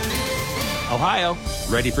Ohio,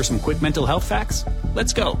 ready for some quick mental health facts?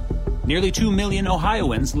 Let's go. Nearly 2 million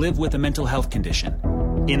Ohioans live with a mental health condition.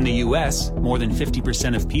 In the U.S., more than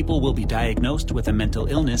 50% of people will be diagnosed with a mental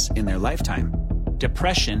illness in their lifetime.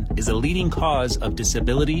 Depression is a leading cause of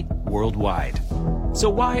disability worldwide. So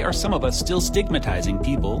why are some of us still stigmatizing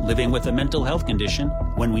people living with a mental health condition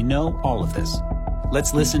when we know all of this?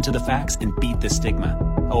 Let's listen to the facts and beat the stigma.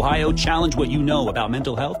 Ohio, challenge what you know about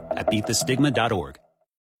mental health at beatthestigma.org.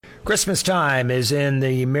 Christmas time is in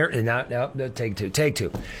the take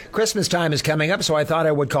two. Christmas time is coming up, so I thought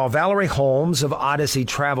I would call Valerie Holmes of Odyssey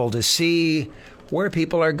Travel to see where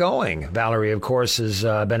people are going. Valerie, of course, has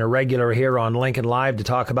been a regular here on Lincoln Live to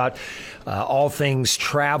talk about all things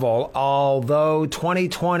travel. Although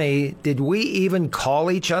 2020, did we even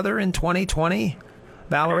call each other in 2020,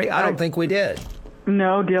 Valerie? I don't think we did.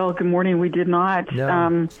 No, Dale, good morning. We did not.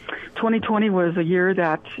 No. 2020 was a year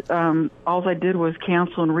that all I did was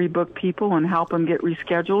cancel and rebook people and help them get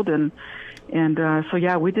rescheduled. So,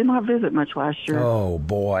 yeah, we did not visit much last year. Oh,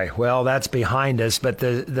 boy. Well, that's behind us. But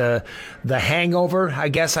the hangover, I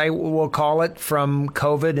guess I will call it, from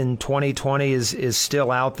COVID in 2020 is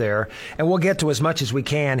still out there. And we'll get to as much as we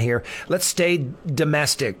can here. Let's stay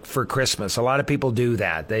domestic for Christmas. A lot of people do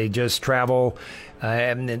that. They just travel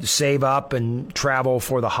and save up and travel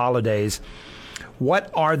for the holidays.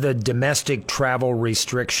 What are the domestic travel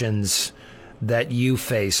restrictions that you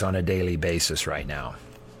face on a daily basis right now?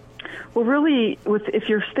 Well, really, if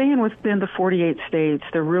you're staying within the 48 states,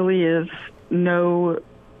 there really is no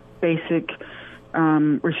basic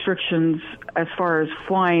restrictions as far as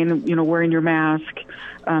flying, wearing your mask,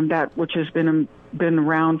 that which has been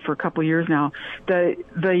around for a couple of years now.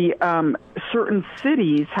 The certain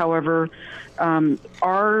cities, however,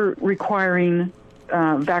 are requiring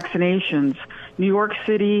vaccinations. New York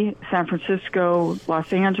City, San Francisco,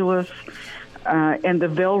 Los Angeles, and the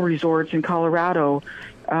Vail resorts in Colorado.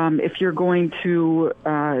 If you're going to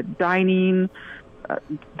dining,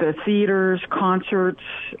 the theaters, concerts,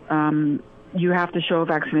 you have to show a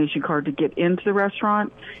vaccination card to get into the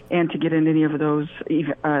restaurant and to get into any of those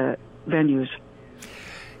venues.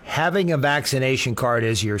 Having a vaccination card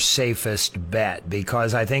is your safest bet,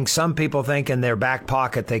 because I think some people think in their back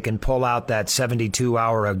pocket they can pull out that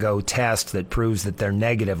 72-hour-ago test that proves that they're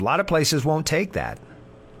negative. A lot of places won't take that.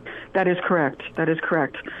 That is correct.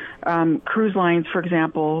 Cruise lines, for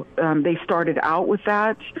example, they started out with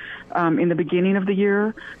that in the beginning of the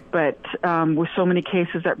year, but with so many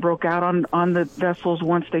cases that broke out on the vessels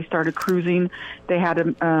once they started cruising, they had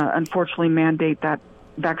to unfortunately mandate that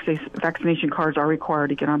vaccination cards are required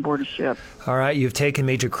to get on board a ship. All right, you've taken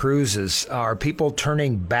me to cruises. Are people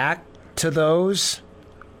turning back to those?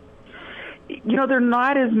 There are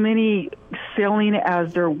not as many sailing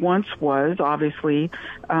as there once was, obviously.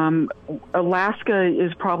 Alaska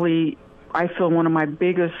is probably, I feel, one of my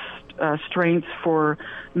biggest strengths for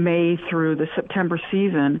May through the September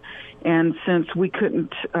season. And since we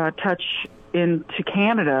couldn't touch into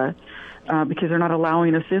Canada because they're not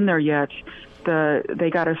allowing us in there yet,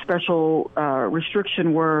 they got a special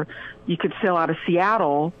restriction where you could sail out of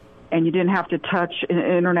Seattle and you didn't have to touch an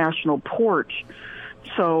international port.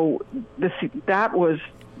 So that was,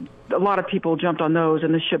 a lot of people jumped on those,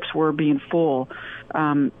 and the ships were being full.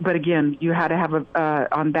 But again, you had to have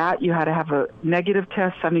you had to have a negative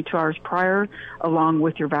test 72 hours prior, along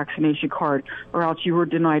with your vaccination card, or else you were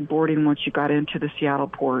denied boarding once you got into the Seattle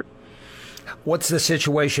port. What's the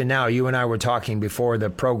situation now? You and I were talking before the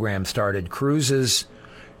program started. Cruises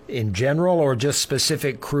in general, or just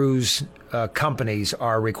specific cruise companies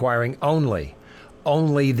are requiring only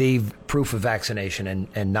the proof of vaccination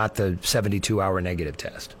and not the 72-hour negative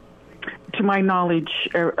test? To my knowledge,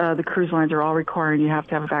 the cruise lines are all requiring you have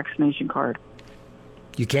to have a vaccination card.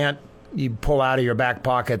 You pull out of your back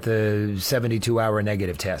pocket the 72-hour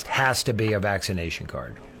negative test. Has to be a vaccination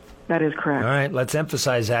card. That is correct. All right, let's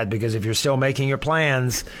emphasize that, because if you're still making your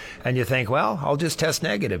plans and you think, well, I'll just test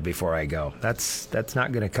negative before I go, that's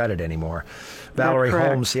not going to cut it anymore. Valerie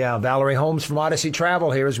Holmes, Valerie Holmes from Odyssey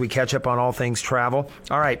Travel here as we catch up on all things travel.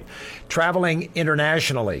 All right, traveling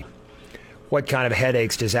internationally, what kind of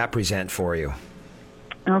headaches does that present for you?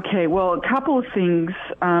 Okay, well, a couple of things.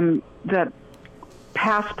 That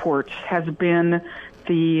passports has been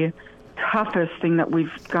the toughest thing that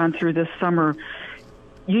we've gone through this summer.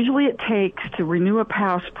 Usually it takes to renew a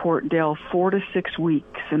passport, Dale, 4 to 6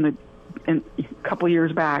 weeks in a couple of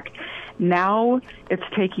years back. Now it's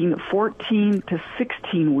taking 14 to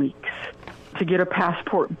 16 weeks to get a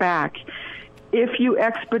passport back. If you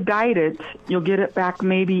expedite it, you'll get it back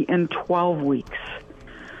maybe in 12 weeks.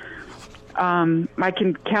 I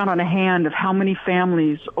can count on a hand of how many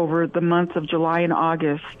families over the months of July and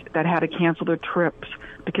August that had to cancel their trips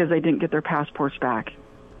because they didn't get their passports back.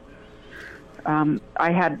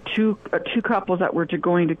 I had two couples that were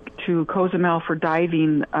going to Cozumel for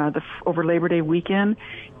diving over Labor Day weekend.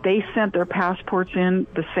 They sent their passports in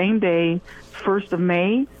the same day, 1st of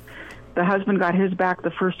May. The husband got his back the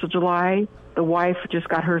 1st of July. The wife just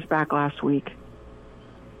got hers back last week.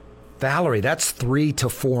 Valerie, that's 3 to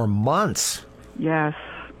 4 months. Yes.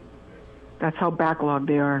 That's how backlogged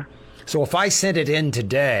they are. So if I sent it in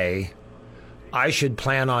today, I should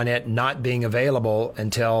plan on it not being available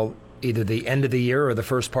until either the end of the year or the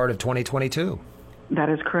first part of 2022. That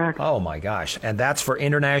is correct. Oh my gosh. And that's for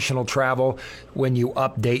international travel when you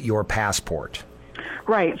update your passport.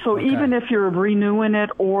 Right. So even if you're renewing it,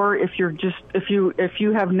 or if you're if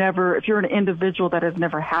you're an individual that has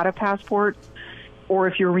never had a passport, or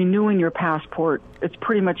if you're renewing your passport, it's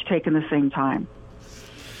pretty much taking the same time.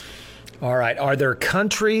 All right. Are there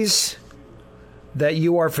countries that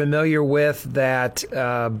you are familiar with that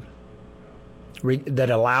that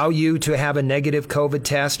allow you to have a negative COVID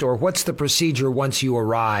test, or what's the procedure once you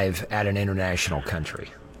arrive at an international country?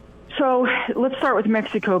 So let's start with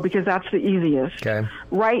Mexico because that's the easiest. Okay.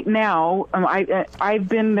 Right now, I've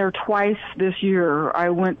been there twice this year. I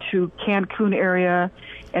went to Cancun area,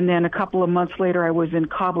 and then a couple of months later, I was in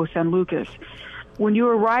Cabo San Lucas. When you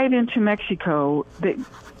arrive into Mexico,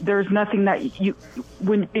 there's nothing that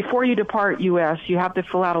before you depart U.S., you have to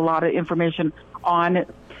fill out a lot of information on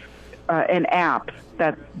an app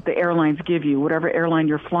that the airlines give you, whatever airline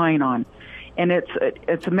you're flying on. And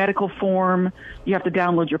it's a medical form. You have to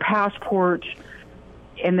download your passport.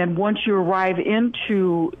 And then once you arrive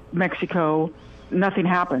into Mexico, nothing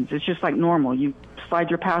happens. It's just like normal. You slide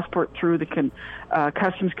your passport through the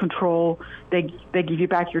customs control. They give you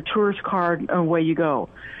back your tourist card, and away you go.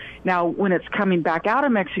 Now, when it's coming back out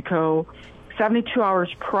of Mexico, 72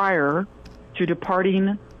 hours prior to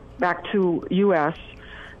departing back to U.S.,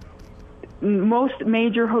 most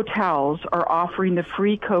major hotels are offering the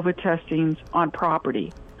free COVID testings on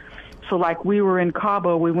property. So like we were in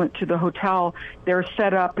Cabo, we went to the hotel, they're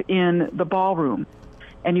set up in the ballroom.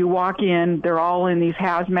 And you walk in, they're all in these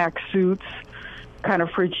hazmat suits, kind of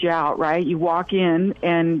freaks you out, right? You walk in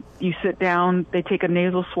and you sit down, they take a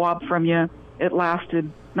nasal swab from you. It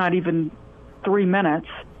lasted not even 3 minutes.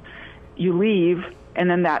 You leave, and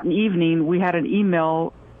then that evening we had an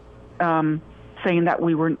email saying that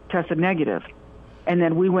we were tested negative. And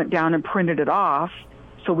then we went down and printed it off,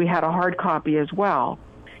 so we had a hard copy as well.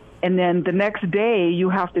 And then the next day, you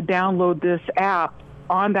have to download this app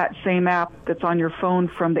on that same app that's on your phone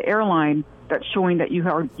from the airline that's showing that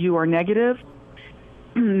you are negative.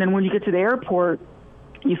 And then when you get to the airport,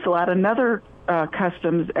 you fill out another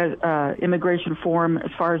customs immigration form as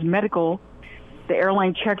far as medical. The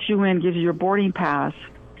airline checks you in, gives you your boarding pass,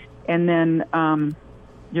 and then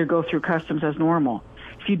you go through customs as normal.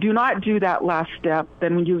 If you do not do that last step,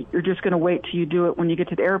 then when you're just going to wait till you do it when you get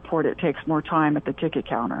to the airport. It takes more time at the ticket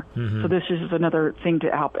counter. Mm-hmm. So this is another thing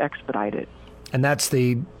to help expedite it. And that's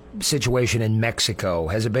the situation in Mexico.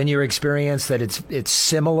 Has it been your experience that it's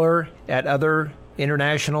similar at other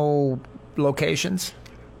international locations?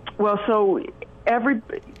 Well, so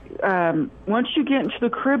once you get into the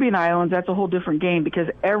Caribbean islands, that's a whole different game because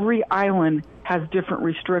every island has different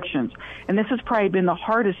restrictions. And this has probably been the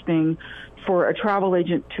hardest thing for a travel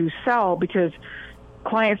agent to sell because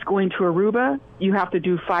clients going to Aruba, you have to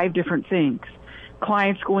do 5 different things.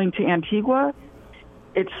 Clients going to Antigua,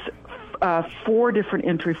 it's 4 different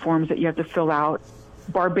entry forms that you have to fill out.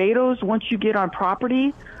 Barbados, once you get on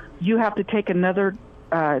property, you have to take another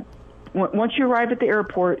once you arrive at the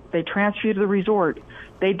airport, they transfer you to the resort.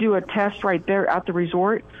 They do a test right there at the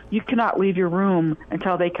resort. You cannot leave your room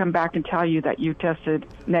until they come back and tell you that you tested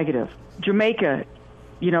negative. Jamaica,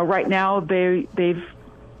 right now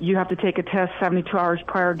you have to take a test 72 hours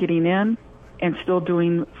prior getting in and still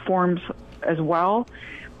doing forms as well.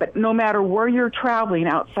 But no matter where you're traveling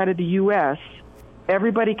outside of the U.S.,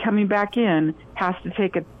 everybody coming back in has to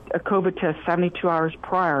take a COVID test 72 hours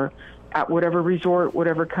prior at whatever resort,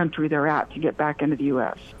 whatever country they're at to get back into the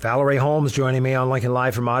U.S. Valerie Holmes joining me on Lincoln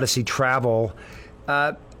Live from Odyssey Travel.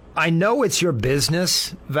 I know it's your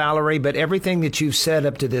business, Valerie, but everything that you've said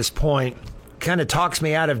up to this point kind of talks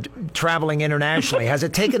me out of traveling internationally. Has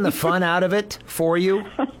it taken the fun out of it for you?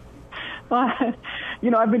 Well,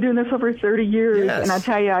 I've been doing this over 30 years, yes. And I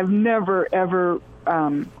tell you, I've never, ever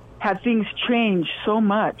had things change so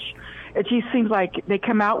much. It just seems like they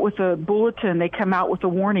come out with a bulletin, they come out with a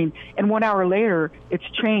warning, and 1 hour later, it's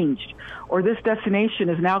changed. Or this destination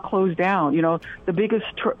is now closed down. The biggest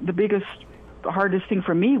hardest thing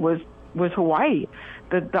for me was was Hawaii.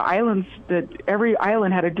 The islands, that every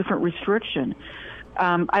island had a different restriction.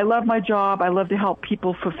 I love my job. I love to help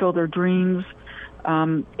people fulfill their dreams.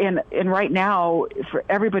 And right now, for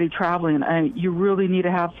everybody traveling, you really need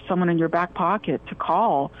to have someone in your back pocket to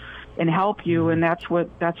call and help you. And that's what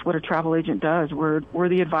a travel agent does. We're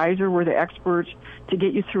the advisor. We're the experts to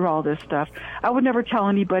get you through all this stuff. I would never tell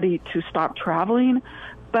anybody to stop traveling,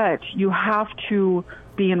 but you have to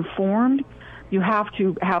be informed. You have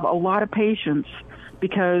to have a lot of patience,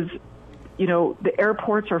 because, you know, the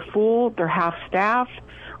airports are full. They're half staffed.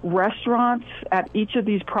 Restaurants at each of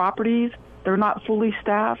these properties, they're not fully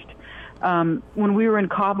staffed. When we were in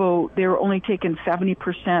Cabo, they were only taking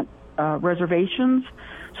 70% reservations,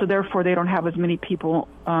 so therefore they don't have as many people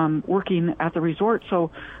working at the resort. So,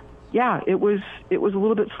 yeah, it was a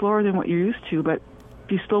little bit slower than what you're used to, but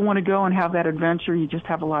if you still want to go and have that adventure, you just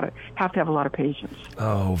have to have a lot of patience.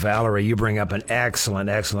 Oh, Valerie, you bring up an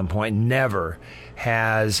excellent point. Never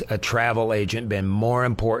has a travel agent been more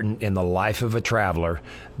important in the life of a traveler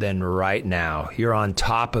than right now. You're on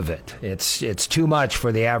top of it. It's too much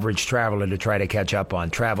for the average traveler to try to catch up on.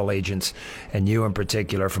 Travel agents, and you in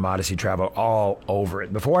particular from Odyssey Travel, all over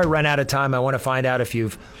it. Before I run out of time, I want to find out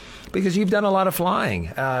because you've done a lot of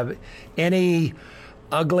flying, any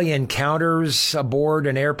ugly encounters aboard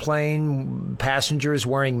an airplane, passengers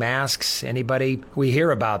wearing masks? Anybody? We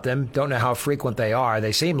hear about them, don't know how frequent they are.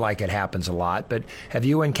 They seem like it happens a lot, but have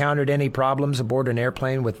you encountered any problems aboard an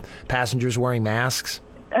airplane with passengers wearing masks?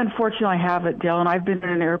 Unfortunately, I haven't, Dale, and I've been in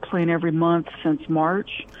an airplane every month since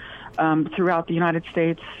March throughout the United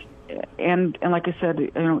States, and like I said,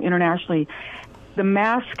 you know, internationally. The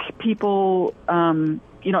mask people,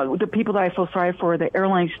 you know, the people that I feel sorry for are the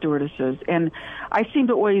airline stewardesses. And I seem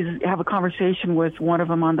to always have a conversation with one of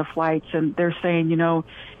them on the flights, and they're saying, you know,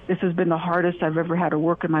 this has been the hardest I've ever had to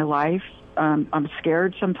work in my life. I'm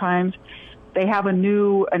scared sometimes. They have a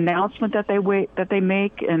new announcement that they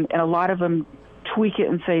make, and a lot of them tweak it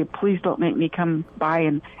and say, please don't make me come by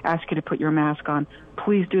and ask you to put your mask on.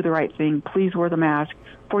 Please do the right thing. Please wear the mask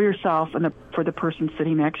for yourself and for the person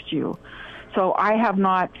sitting next to you. So I have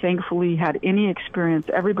not, thankfully, had any experience.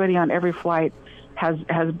 Everybody on every flight has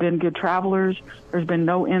been good travelers. There's been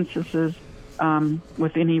no instances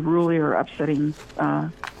with any ruly or upsetting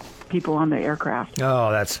people on the aircraft.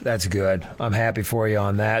 Oh, that's good. I'm happy for you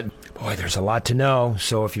on that. Boy, there's a lot to know.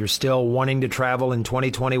 So if you're still wanting to travel in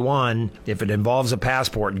 2021, if it involves a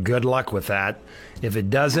passport, good luck with that. If it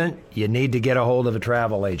doesn't, you need to get a hold of a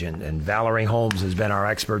travel agent. And Valerie Holmes has been our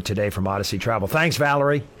expert today from Odyssey Travel. Thanks,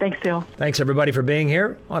 Valerie. Thanks, Dale. Thanks, everybody, for being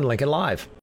here on Lincoln Live.